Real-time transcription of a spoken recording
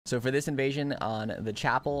So for this invasion on the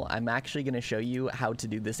chapel, I'm actually going to show you how to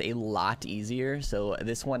do this a lot easier. So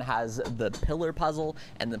this one has the pillar puzzle,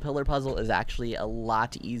 and the pillar puzzle is actually a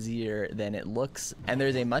lot easier than it looks. And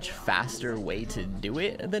there's a much faster way to do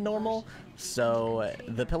it than normal. So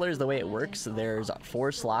the pillars, the way it works, there's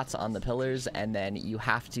 4 slots on the pillars, and then you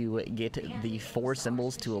have to get the 4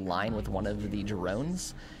 symbols to align with one of the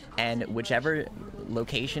drones. And whichever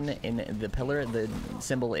location in the pillar the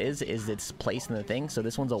symbol is its place in the thing. So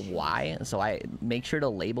this one's a Y, so I make sure to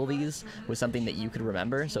label these with something that you could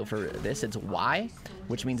remember. So for this, it's Y,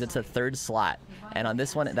 which means it's a 3rd slot. And on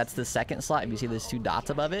this one, that's the 2nd slot. If you see there's 2 dots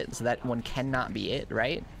above it, so that one cannot be it,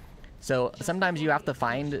 right? So sometimes you have to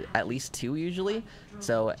find at least 2 usually.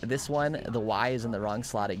 So this one, the Y is in the wrong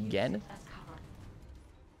slot again.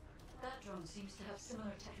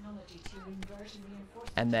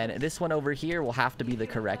 And then this one over here will have to be the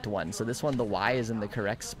correct one. So this one, the Y is in the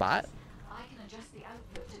correct spot.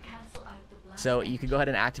 So you could go ahead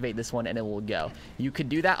and activate this one and it will go. You could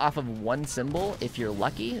do that off of 1 symbol if you're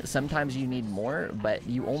lucky. Sometimes you need more, but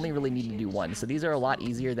you only really need to do 1. So these are a lot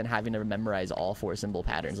easier than having to memorize all 4 symbol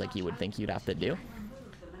patterns like you would think you'd have to do.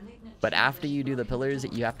 But after you do the pillars,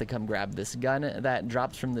 you have to come grab this gun that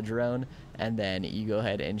drops from the drone, and then you go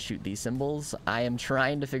ahead and shoot these symbols. I am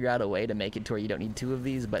trying to figure out a way to make it to where you don't need 2 of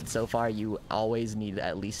these, but so far you always need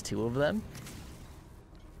at least 2 of them.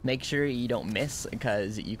 Make sure you don't miss,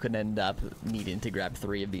 because you could end up needing to grab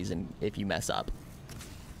 3 of these if you mess up.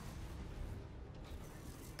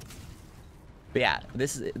 But yeah,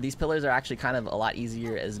 these pillars are actually kind of a lot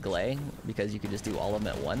easier as Glay, because you could just do all of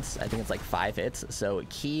them at once. I think it's like 5 hits. So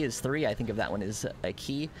key is 3. I think if that one is a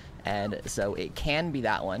key, and so it can be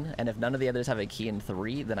that one. And if none of the others have a key in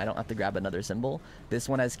 3, then I don't have to grab another symbol. This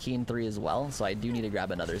one has key in 3 as well, so I do need to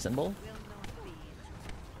grab another symbol.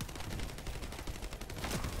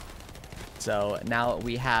 So now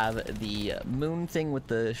we have the moon thing with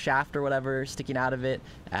the shaft or whatever sticking out of it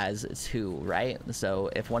as 2, right? So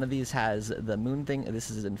if one of these has the moon thing, this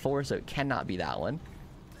is in 4, so it cannot be that one.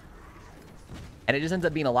 And it just ends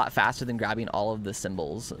up being a lot faster than grabbing all of the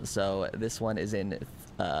symbols. So this one is in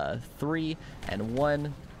 3 and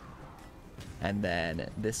 1. And then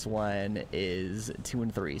this one is 2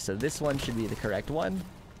 and 3. So this one should be the correct one.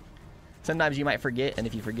 Sometimes you might forget, and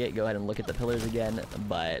if you forget, go ahead and look at the pillars again,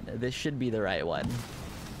 but this should be the right one.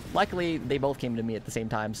 Luckily, they both came to me at the same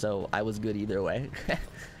time, so I was good either way.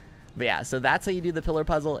 But yeah, so that's how you do the pillar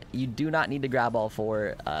puzzle. You do not need to grab all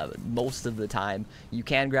 4 most of the time. You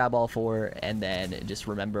can grab all 4 and then just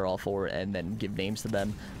remember all 4 and then give names to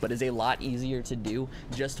them. But it's a lot easier to do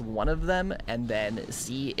just one of them and then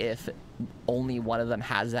see if only one of them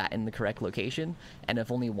has that in the correct location. And if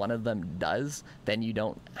only one of them does, then you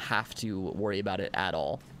don't have to worry about it at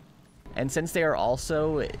all. And since they are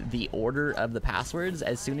also the order of the passwords,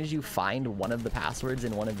 as soon as you find one of the passwords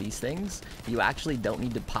in one of these things, you actually don't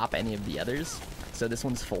need to pop any of the others. So this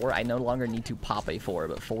one's 4. I no longer need to pop a 4,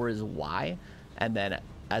 but 4 is Y. And then,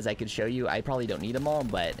 as I could show you, I probably don't need them all,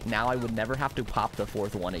 but now I would never have to pop the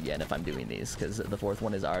 4th one again if I'm doing these, because the 4th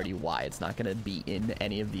one is already Y. It's not going to be in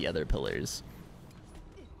any of the other pillars.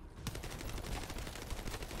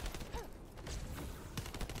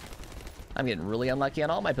 I'm getting really unlucky on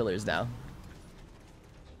all my pillars now.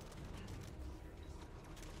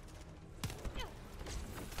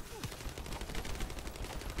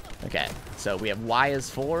 Okay, so we have Y as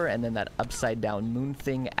 4, and then that upside down moon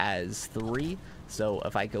thing as 3. So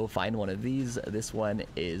if I go find one of these, this one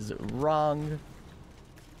is wrong.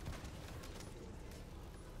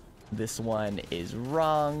 This one is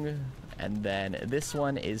wrong. And then this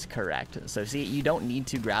one is correct. So see, you don't need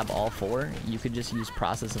to grab all 4. You could just use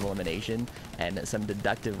process of elimination and some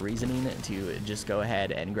deductive reasoning to just go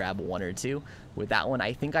ahead and grab 1 or 2. With that one,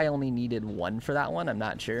 I think I only needed 1 for that one. I'm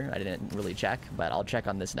not sure. I didn't really check, but I'll check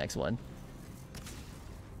on this next one.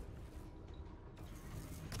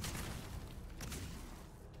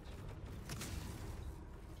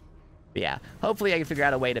 But yeah, hopefully I can figure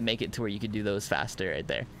out a way to make it to where you could do those faster right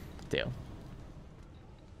there, too.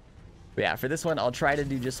 But yeah, for this one, I'll try to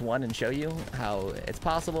do just 1 and show you how it's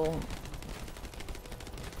possible.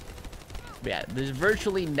 But yeah, there's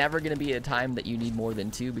virtually never going to be a time that you need more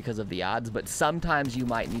than 2 because of the odds, but sometimes you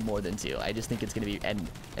might need more than 2. I just think it's going to be, and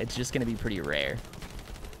it's just going to be pretty rare.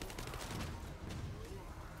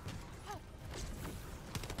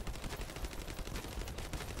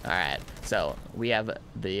 Alright, so we have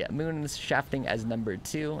the moon shafting as number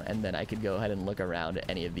 2, and then I could go ahead and look around at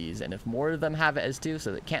any of these, and if more of them have it as 2,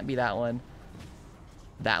 so it can't be that one,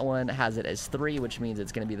 That one has it as 3, which means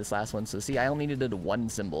it's going to be this last one. So see, I only needed 1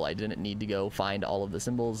 symbol. I didn't need to go find all of the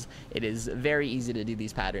symbols. It is very easy to do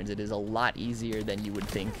these patterns. It is a lot easier than you would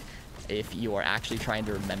think if you are actually trying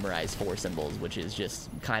to memorize 4 symbols, which is just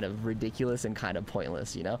kind of ridiculous and kind of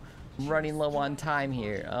pointless, you know? I'm running low on time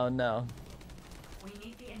here. Oh no.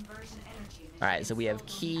 Alright, so we have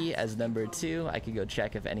key as number 2. I could go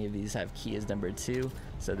check if any of these have key as number 2.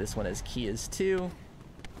 So this one has key as 2.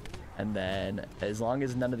 And then as long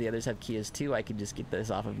as none of the others have key as 2, I could just get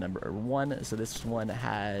this off of number 1. So this one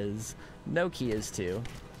has no key as 2.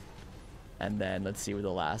 And then let's see where the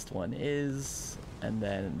last one is. And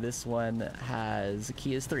then this one has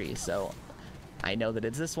key as 3. So I know that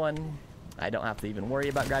it's this one. I don't have to even worry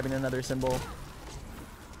about grabbing another symbol.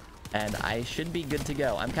 And I should be good to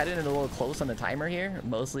go. I'm kind of a little close on the timer here,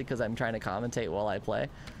 mostly because I'm trying to commentate while I play.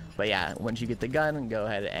 But yeah, once you get the gun, go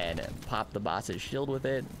ahead and pop the boss's shield with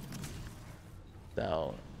it.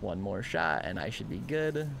 So one more shot and I should be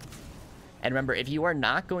good. And remember, if you are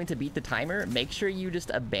not going to beat the timer, make sure you just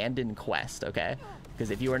abandon quest, okay? Because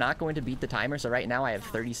if you are not going to beat the timer, so right now I have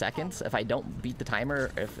 30 seconds. If I don't beat the timer,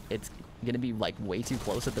 if it's going to be like way too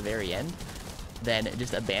close at the very end, then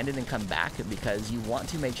just abandon and come back, because you want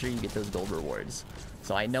to make sure you get those gold rewards.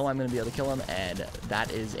 So I know I'm going to be able to kill him, and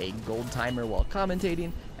that is a gold timer while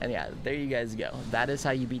commentating. And yeah, there you guys go. That is how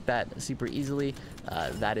you beat that super easily.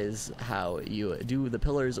 That is how you do the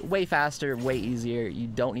pillars way faster, way easier. You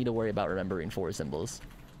don't need to worry about remembering 4 symbols.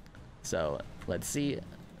 So let's see.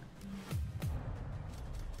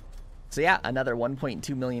 So yeah, another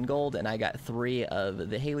 1.2 million gold, and I got 3 of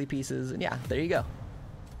the Haley pieces. And yeah, there you go.